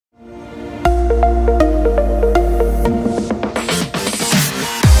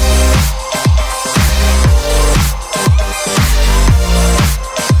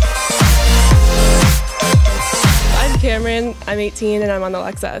I'm 18 and I'm on the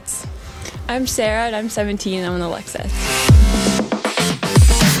Lexettes. I'm Sarah and I'm 17 and I'm on the Lexettes.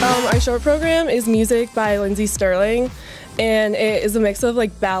 Our short program is music by Lindsay Sterling, and it is a mix of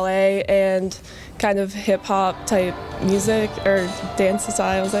like ballet and kind of hip-hop type music or dance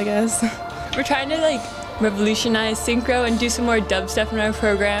styles, I guess. We're trying to like revolutionize synchro and do some more dubstep in our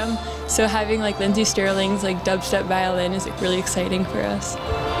program, so having like Lindsay Sterling's like dubstep violin is like really exciting for us.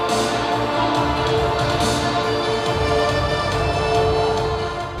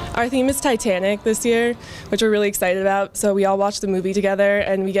 Our theme is Titanic this year, which we're really excited about. So we all watch the movie together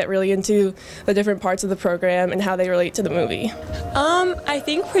and we get really into the different parts of the program and how they relate to the movie. I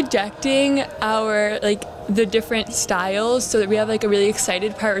think projecting our the different styles so that we have like a really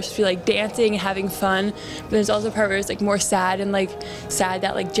excited part where it's just like dancing and having fun, but there's also a part where it's like more sad and like sad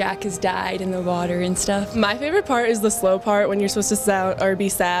that like Jack has died in the water and stuff. My favorite part is the slow part when you're supposed to sound or be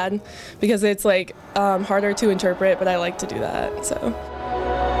sad, because it's like harder to interpret, but I like to do that. So.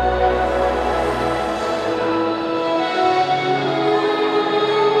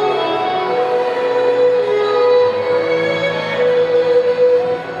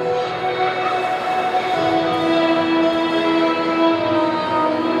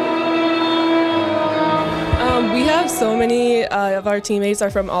 We have so many of our teammates are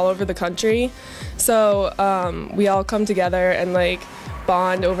from all over the country, so we all come together and like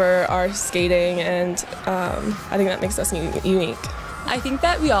bond over our skating, and I think that makes us unique. I think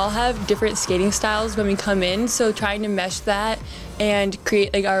that we all have different skating styles when we come in, so trying to mesh that and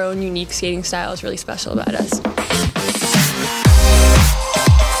create like our own unique skating style is really special about us.